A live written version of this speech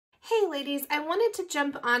Hey ladies, I wanted to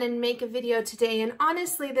jump on and make a video today, and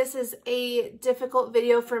honestly this is a difficult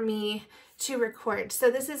video for me to record. So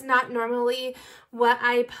this is not normally what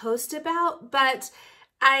I post about, but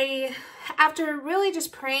after really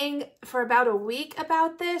just praying for about a week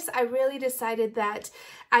about this, I really decided that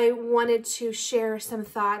I wanted to share some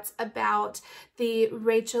thoughts about the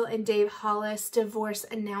Rachel and Dave Hollis divorce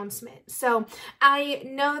announcement. So I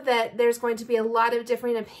know that there's going to be a lot of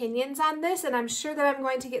different opinions on this, and I'm sure that I'm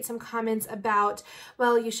going to get some comments about,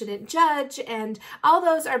 well, you shouldn't judge, and all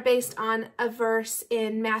those are based on a verse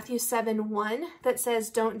in Matthew 7:1 that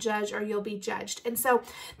says, don't judge or you'll be judged. And so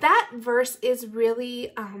that verse is really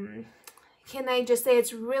can I just say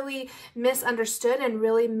it's really misunderstood and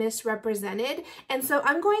really misrepresented. And so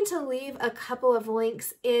I'm going to leave a couple of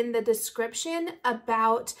links in the description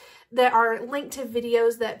that are linked to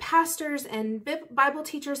videos that pastors and Bible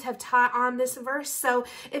teachers have taught on this verse. So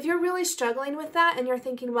if you're really struggling with that and you're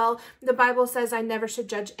thinking, well, the Bible says I never should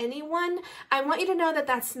judge anyone, I want you to know that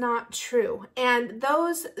that's not true. And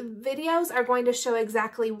those videos are going to show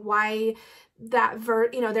exactly why that verse,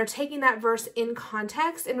 they're taking that verse in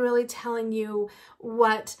context and really telling you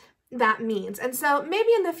what that means. And so maybe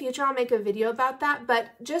in the future I'll make a video about that,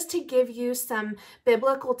 but just to give you some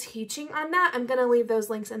biblical teaching on that, I'm going to leave those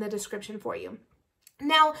links in the description for you.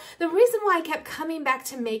 Now, the reason why I kept coming back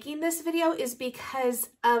to making this video is because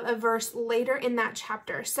of a verse later in that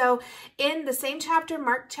chapter. So in the same chapter,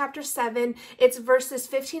 Mark chapter 7, it's verses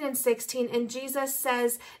 15 and 16, and Jesus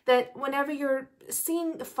says that whenever you're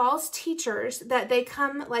seeing false teachers, that they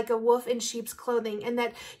come like a wolf in sheep's clothing, and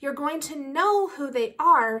that you're going to know who they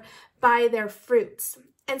are by their fruits.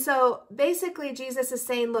 And so basically Jesus is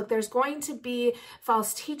saying, look, there's going to be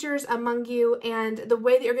false teachers among you, and the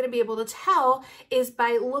way that you're going to be able to tell is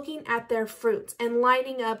by looking at their fruits and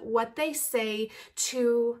lining up what they say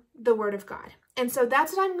to the Word of God. And so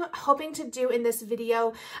that's what I'm hoping to do in this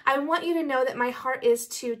video. I want you to know that my heart is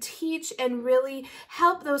to teach and really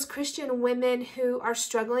help those Christian women who are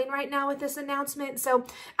struggling right now with this announcement. So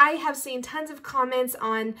I have seen tons of comments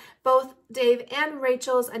on both Dave and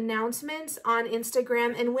Rachel's announcements on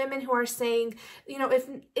Instagram, and women who are saying,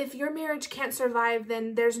 if your marriage can't survive,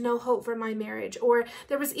 then there's no hope for my marriage. Or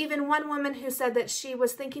there was even one woman who said that she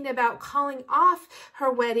was thinking about calling off her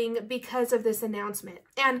wedding because of this announcement.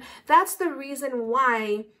 And that's the reason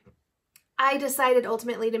why I decided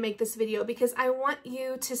ultimately to make this video, because I want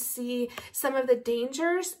you to see some of the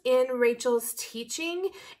dangers in Rachel's teaching.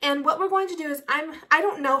 And what we're going to do is, I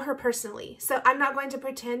don't know her personally, so I'm not going to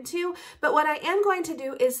pretend to, but what I am going to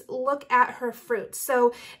do is look at her fruits.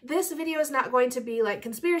 So this video is not going to be like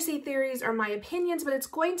conspiracy theories or my opinions, but it's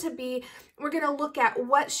going to be, we're going to look at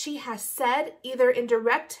what she has said, either in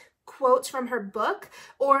direct quotes from her book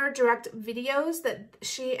or direct videos that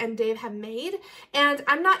she and Dave have made. And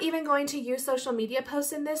I'm not even going to use social media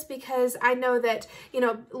posts in this, because I know that,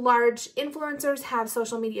 large influencers have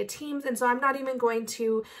social media teams, and so I'm not even going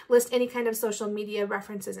to list any kind of social media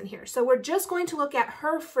references in here. So we're just going to look at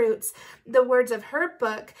her fruits, the words of her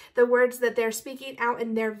book, the words that they're speaking out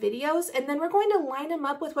in their videos, and then we're going to line them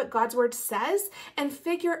up with what God's word says and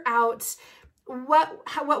figure out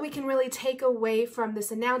what we can really take away from this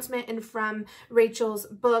announcement and from Rachel's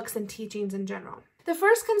books and teachings in general. The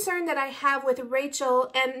first concern that I have with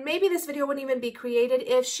Rachel, and maybe this video wouldn't even be created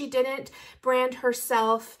if she didn't brand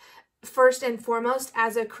herself first and foremost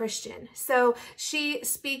as a Christian. So she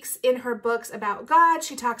speaks in her books about God.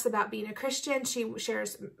 She talks about being a Christian. She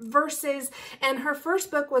shares verses, and her first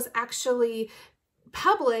book was actually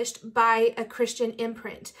published by a Christian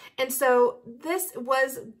imprint. And so this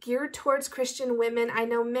was geared towards Christian women. I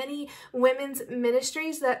know many women's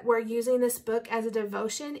ministries that were using this book as a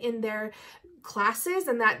devotion in their classes,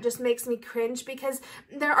 and that just makes me cringe, because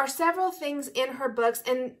there are several things in her books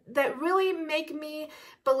and that really make me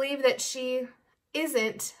believe that she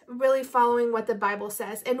isn't really following what the Bible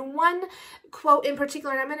says. And one quote in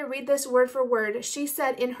particular, and I'm going to read this word for word, she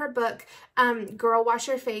said in her book, Girl, Wash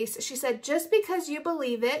Your Face, she said, just because you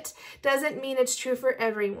believe it doesn't mean it's true for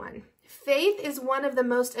everyone. Faith is one of the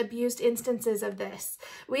most abused instances of this.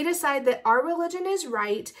 We decide that our religion is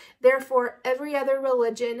right, therefore every other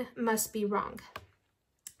religion must be wrong.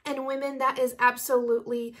 And women, that is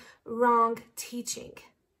absolutely wrong teaching.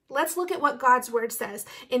 Let's look at what God's word says.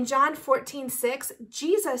 In John 14:6,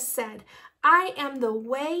 Jesus said, I am the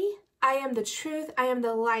way, I am the truth, I am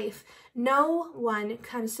the life. No one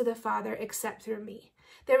comes to the Father except through me.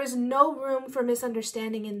 There is no room for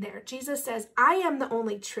misunderstanding in there. Jesus says, I am the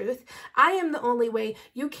only truth. I am the only way.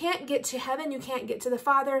 You can't get to heaven. You can't get to the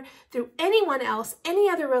Father through anyone else, any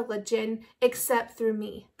other religion, except through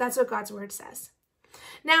me. That's what God's word says.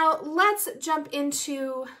 Now, let's jump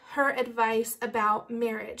into her advice about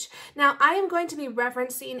marriage. Now, I am going to be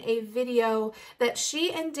referencing a video that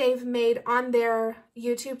she and Dave made on their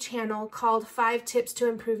YouTube channel called 5 Tips to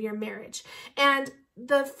Improve Your Marriage. And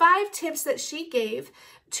the 5 tips that she gave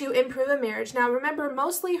to improve a marriage. Now, remember,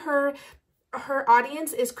 mostly her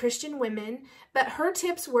audience is Christian women, but her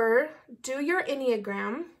tips were: do your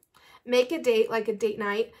Enneagram, make a date like a date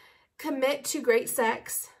night, commit to great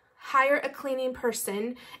sex, hire a cleaning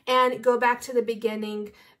person, and go back to the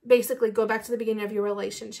beginning, basically go back to the beginning of your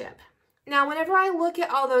relationship. Now, whenever I look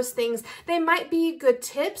at all those things, they might be good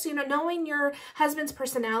tips. You know, knowing your husband's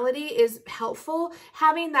personality is helpful.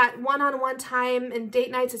 Having that one-on-one time and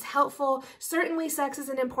date nights is helpful. Certainly, sex is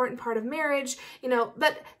an important part of marriage, you know,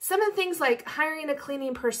 but some of the things like hiring a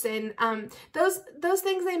cleaning person, those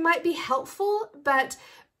things, they might be helpful, but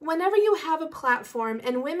whenever you have a platform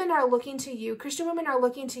and women are looking to you, Christian women are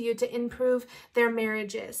looking to you to improve their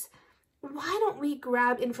marriages, why don't we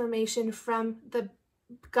grab information from the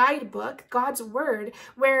guidebook, God's word,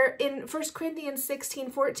 where in 1 Corinthians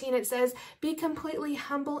 16:14 it says, be completely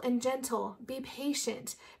humble and gentle, be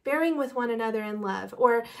patient, bearing with one another in love.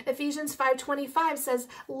 Or Ephesians 5:25 says,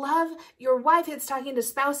 love your wife. It's talking to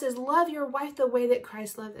spouses. Love your wife the way that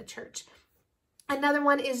Christ loved the church. Another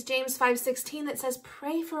one is James 5:16 that says,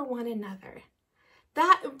 pray for one another.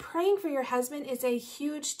 That praying for your husband is a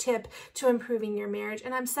huge tip to improving your marriage,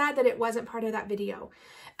 and I'm sad that it wasn't part of that video.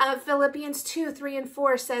 Philippians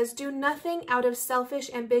 2:3-4 says, do nothing out of selfish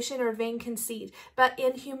ambition or vain conceit, but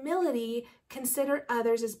in humility consider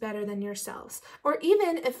others as better than yourselves. Or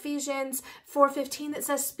even Ephesians 4:15 that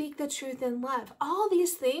says, speak the truth in love. All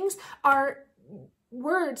these things are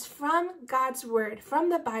words from God's word, from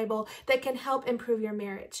the Bible, that can help improve your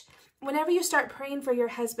marriage. Whenever you start praying for your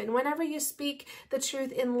husband, whenever you speak the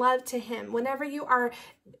truth in love to him, whenever you are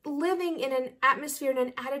living in an atmosphere and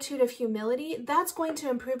an attitude of humility, that's going to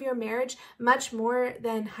improve your marriage much more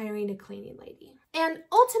than hiring a cleaning lady. And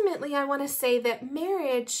ultimately, I want to say that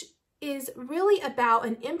marriage is really about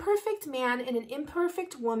an imperfect man and an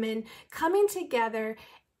imperfect woman coming together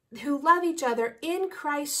who love each other in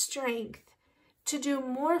Christ's strength to do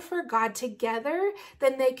more for God together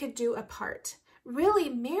than they could do apart. Really,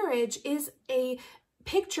 marriage is a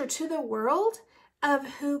picture to the world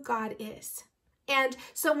of who God is. And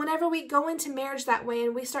so whenever we go into marriage that way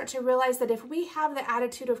and we start to realize that if we have the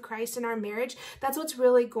attitude of Christ in our marriage, that's what's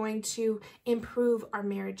really going to improve our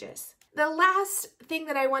marriages. The last thing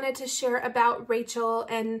that I wanted to share about Rachel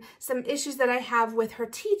and some issues that I have with her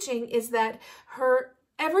teaching is that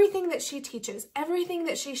everything that she teaches, everything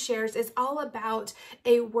that she shares is all about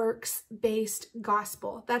a works-based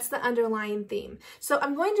gospel. That's the underlying theme. So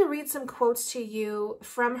I'm going to read some quotes to you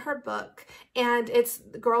from her book, and it's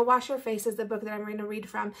Girl Wash Your Face is the book that I'm going to read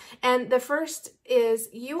from. And the first is,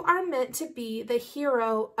 you are meant to be the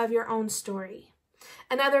hero of your own story.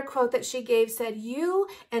 Another quote that she gave said, you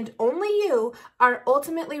and only you are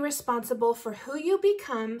ultimately responsible for who you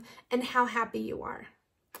become and how happy you are.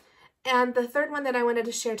 And the third one that I wanted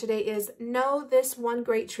to share today is, know this one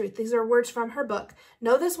great truth. These are words from her book.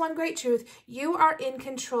 Know this one great truth. You are in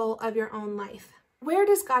control of your own life. Where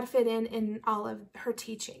does God fit in all of her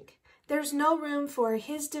teaching? There's no room for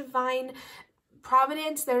his divine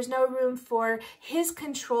providence. There's no room for his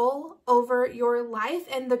control over your life,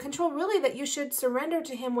 and the control really that you should surrender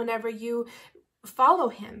to him whenever you follow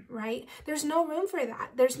him, right? There's no room for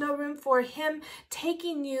that. There's no room for him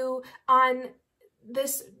taking you on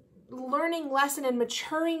this learning lesson and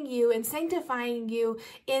maturing you and sanctifying you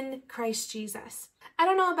in Christ Jesus. I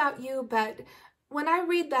don't know about you, but when I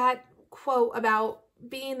read that quote about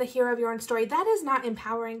being the hero of your own story, that is not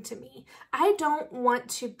empowering to me. I don't want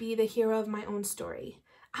to be the hero of my own story.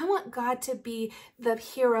 I want God to be the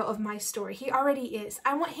hero of my story. He already is.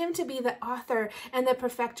 I want him to be the author and the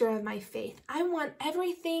perfecter of my faith. I want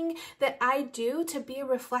everything that I do to be a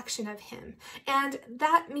reflection of him. And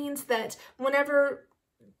that means that whenever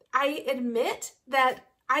I admit that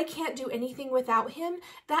I can't do anything without him,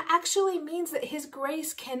 that actually means that his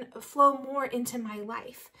grace can flow more into my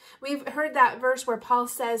life. We've heard that verse where Paul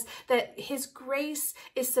says that his grace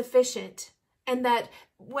is sufficient, and that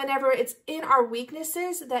whenever it's in our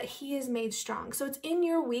weaknesses that he is made strong. So it's in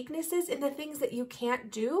your weaknesses, in the things that you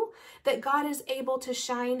can't do, that God is able to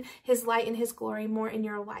shine his light and his glory more in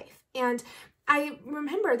your life. And I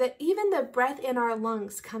remember that even the breath in our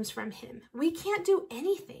lungs comes from him. We can't do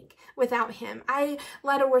anything without him. I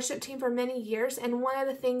led a worship team for many years, and one of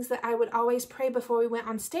the things that I would always pray before we went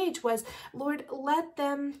on stage was, Lord, let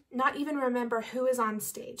them not even remember who is on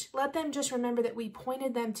stage. Let them just remember that we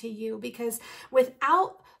pointed them to you, because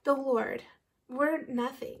without the Lord, we're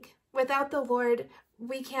nothing. Without the Lord,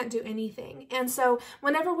 we can't do anything. And so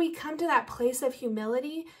whenever we come to that place of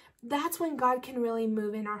humility, that's when God can really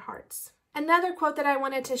move in our hearts. Another quote that I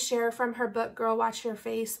wanted to share from her book, Girl, Wash Your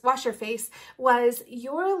Face, was,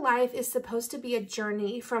 your life is supposed to be a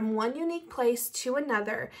journey from one unique place to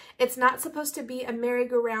another. It's not supposed to be a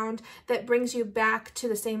merry-go-round that brings you back to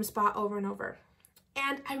the same spot over and over.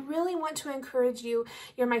 And I really want to encourage you,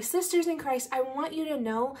 you're my sisters in Christ, I want you to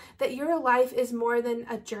know that your life is more than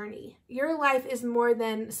a journey. Your life is more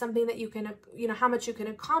than something that you can, how much you can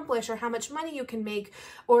accomplish or how much money you can make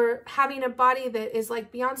or having a body that is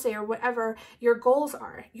like Beyonce or whatever your goals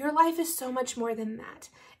are. Your life is so much more than that.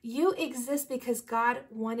 You exist because God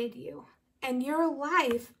wanted you. And your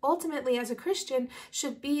life, ultimately as a Christian,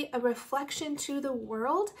 should be a reflection to the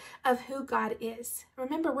world of who God is.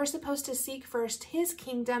 Remember, we're supposed to seek first his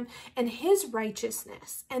kingdom and his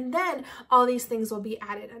righteousness, and then all these things will be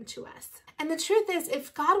added unto us. And the truth is,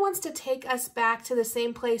 if God wants to take us back to the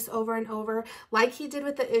same place over and over, like he did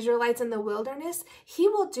with the Israelites in the wilderness, he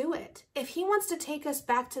will do it. If he wants to take us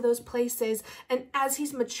back to those places, and as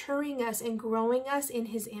he's maturing us and growing us in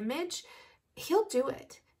his image, he'll do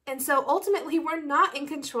it. And so ultimately, we're not in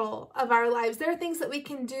control of our lives. There are things that we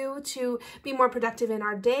can do to be more productive in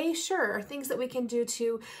our day, sure, or things that we can do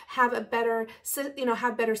to have a better,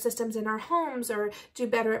 have better systems in our homes or do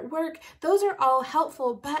better at work. Those are all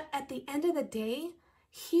helpful, but at the end of the day,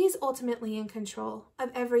 he's ultimately in control of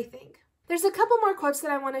everything. There's a couple more quotes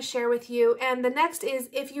that I want to share with you, and the next is,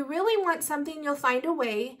 if you really want something, you'll find a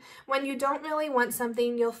way. When you don't really want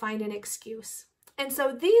something, you'll find an excuse. And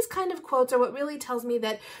so these kind of quotes are what really tells me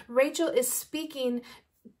that Rachel is speaking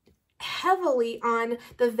heavily on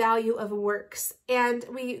the value of works. And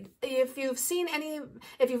if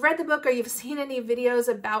you've read the book or you've seen any videos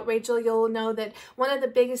about Rachel, you'll know that one of the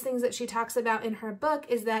biggest things that she talks about in her book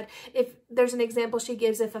is that if there's an example she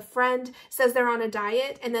gives, if a friend says they're on a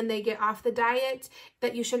diet and then they get off the diet,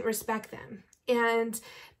 that you shouldn't respect them. And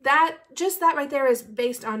that right there is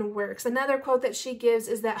based on works. Another quote that she gives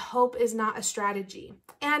is that hope is not a strategy.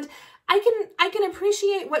 And I can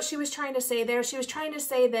appreciate what she was trying to say there. She was trying to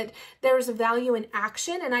say that there's a value in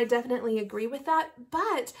action, and I definitely agree with that.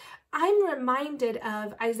 But I'm reminded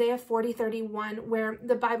of Isaiah 40:31, where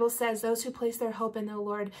the Bible says, those who place their hope in the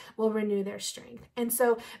Lord will renew their strength. And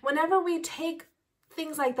so whenever we take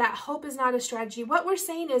things like that, hope is not a strategy, what we're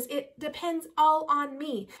saying is it depends all on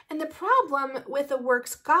me. And the problem with the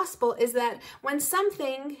works gospel is that when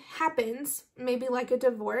something happens, maybe like a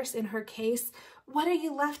divorce in her case, what are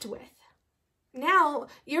you left with? Now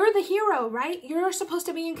you're the hero, right? You're supposed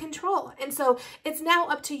to be in control. And so it's now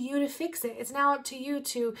up to you to fix it. It's now up to you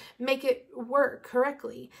to make it work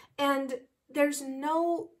correctly. And there's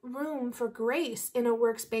no room for grace in a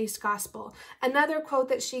works-based gospel. Another quote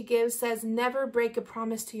that she gives says, never break a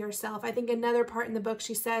promise to yourself. I think another part in the book,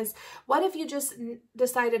 she says, what if you just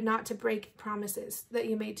decided not to break promises that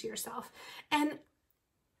you made to yourself? And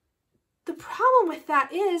the problem with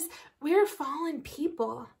that is we're fallen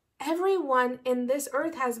people. Everyone in this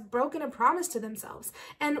earth has broken a promise to themselves.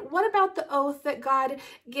 And what about the oath that God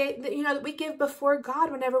gave, that we give before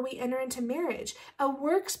God whenever we enter into marriage? A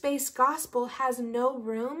works-based gospel has no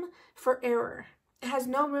room for error. It has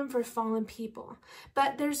no room for fallen people.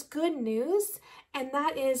 But there's good news, and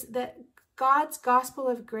that is that God's gospel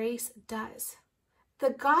of grace does.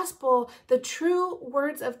 The gospel, the true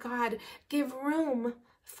words of God, give room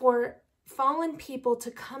for fallen people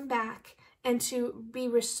to come back and to be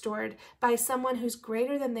restored by someone who's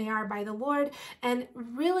greater than they are, by the Lord, and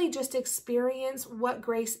really just experience what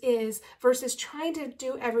grace is versus trying to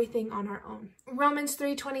do everything on our own. Romans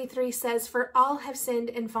 3:23 says, for all have sinned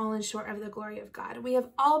and fallen short of the glory of God. We have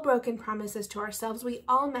all broken promises to ourselves. We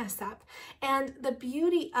all mess up. And the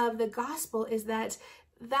beauty of the gospel is that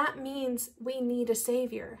means we need a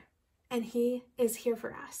savior, and he is here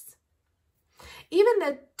for us. Even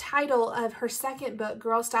the title of her second book,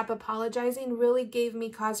 Girl, Stop Apologizing, really gave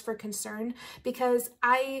me cause for concern, because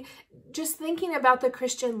just thinking about the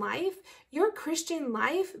Christian life, your Christian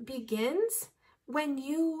life begins when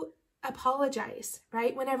you apologize,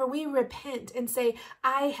 right? Whenever we repent and say,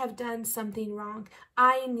 I have done something wrong.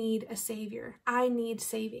 I need a savior. I need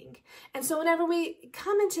saving. And so whenever we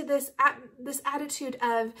come into this attitude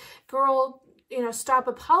of, girl, stop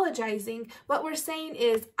apologizing, what we're saying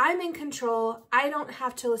is, I'm in control. I don't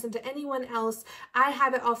have to listen to anyone else. I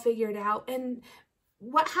have it all figured out. And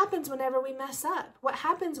what happens whenever we mess up? What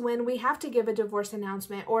happens when we have to give a divorce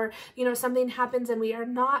announcement, or, something happens and we are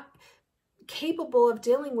not capable of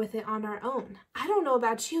dealing with it on our own? I don't know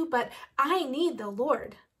about you, but I need the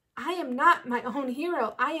Lord. I am not my own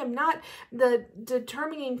hero. I am not the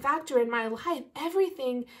determining factor in my life.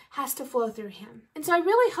 Everything has to flow through him. And so I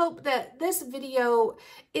really hope that this video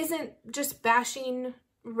isn't just bashing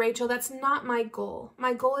Rachel. That's not my goal.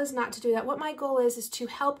 My goal is not to do that. What my goal is to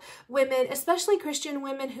help women, especially Christian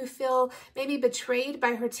women, who feel maybe betrayed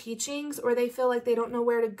by her teachings, or they feel like they don't know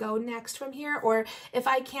where to go next from here, or if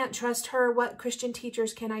I can't trust her, what Christian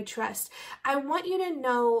teachers can I trust? I want you to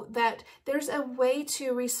know that there's a way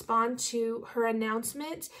to respond to her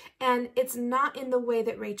announcement, and it's not in the way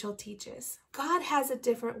that Rachel teaches. God has a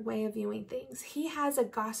different way of viewing things. He has a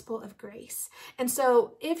gospel of grace. And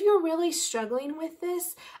so if you're really struggling with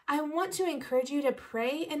this, I want to encourage you to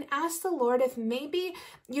pray and ask the Lord if maybe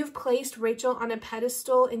you've placed Rachel on a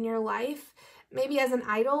pedestal in your life, maybe as an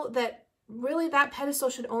idol, that really that pedestal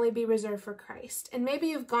should only be reserved for Christ. And maybe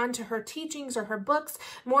you've gone to her teachings or her books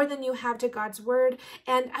more than you have to God's word.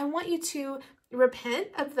 And I want you to repent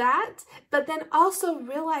of that, but then also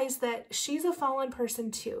realize that she's a fallen person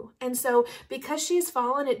too. And so because she's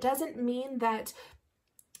fallen, it doesn't mean that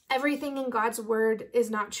everything in God's word is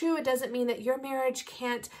not true. It doesn't mean that your marriage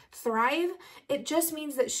can't thrive. It just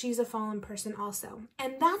means that she's a fallen person also.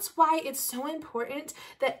 And that's why it's so important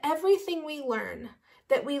that everything we learn,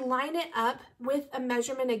 that we line it up with a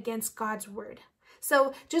measurement against God's word.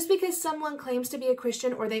 So just because someone claims to be a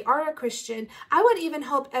Christian or they are a Christian, I would even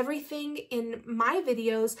hope everything in my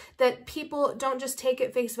videos that people don't just take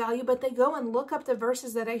at face value, but they go and look up the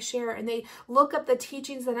verses that I share and they look up the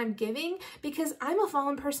teachings that I'm giving, because I'm a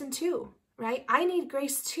fallen person too. Right? I need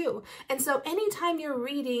grace too. And so anytime you're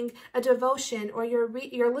reading a devotion, or you're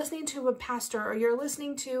listening to a pastor, or you're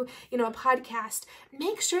listening to, a podcast,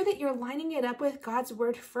 make sure that you're lining it up with God's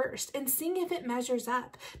word first and seeing if it measures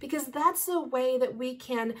up, because that's the way that we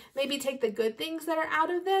can maybe take the good things that are out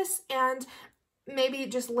of this and maybe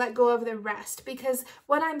just let go of the rest. Because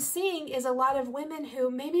what I'm seeing is a lot of women who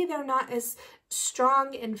maybe they're not as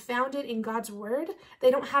strong and founded in God's word. They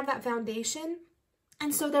don't have that foundation.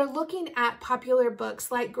 And so they're looking at popular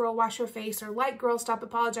books like Girl Wash Your Face or like Girl Stop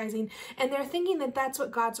Apologizing, and they're thinking that that's what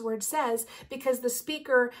God's word says because the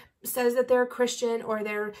speaker says that they're a Christian, or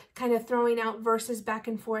they're kind of throwing out verses back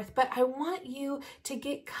and forth. But I want you to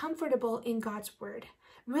get comfortable in God's word.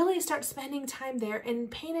 Really start spending time there and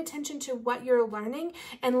paying attention to what you're learning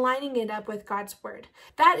and lining it up with God's word.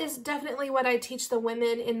 That is definitely what I teach the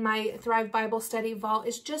women in my Thrive Bible Study Vault,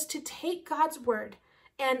 is just to take God's word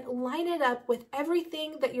and line it up with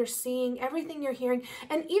everything that you're seeing, everything you're hearing,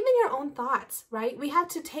 and even your own thoughts, right? We have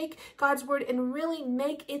to take God's word and really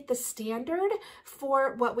make it the standard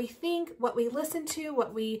for what we think, what we listen to,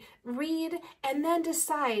 what we read, and then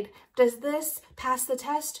decide, does this pass the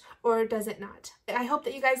test or does it not? I hope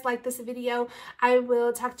that you guys like this video. I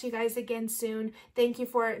will talk to you guys again soon. Thank you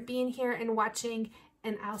for being here and watching,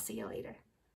 and I'll see you later.